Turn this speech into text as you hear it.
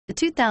The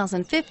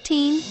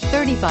 2015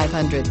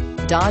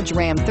 3500. Dodge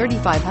Ram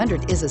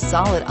 3500 is a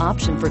solid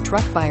option for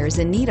truck buyers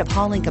in need of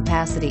hauling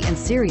capacity and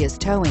serious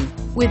towing.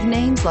 With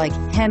names like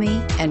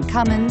Hemi and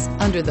Cummins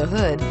under the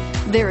hood,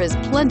 there is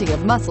plenty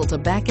of muscle to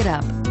back it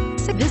up.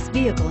 This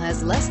vehicle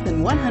has less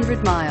than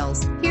 100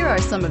 miles. Here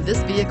are some of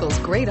this vehicle's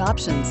great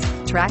options: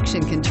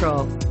 traction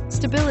control,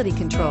 stability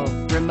control,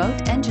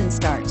 remote engine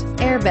start,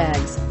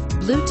 airbags,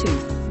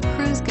 Bluetooth,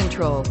 cruise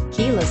control,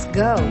 keyless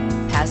go,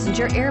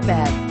 passenger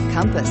airbag,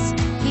 compass,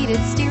 heated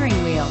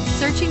steering wheel.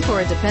 Searching for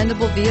a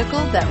dependable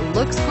vehicle that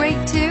looks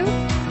great too?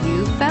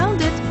 You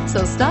found it,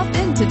 so stop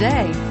in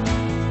today.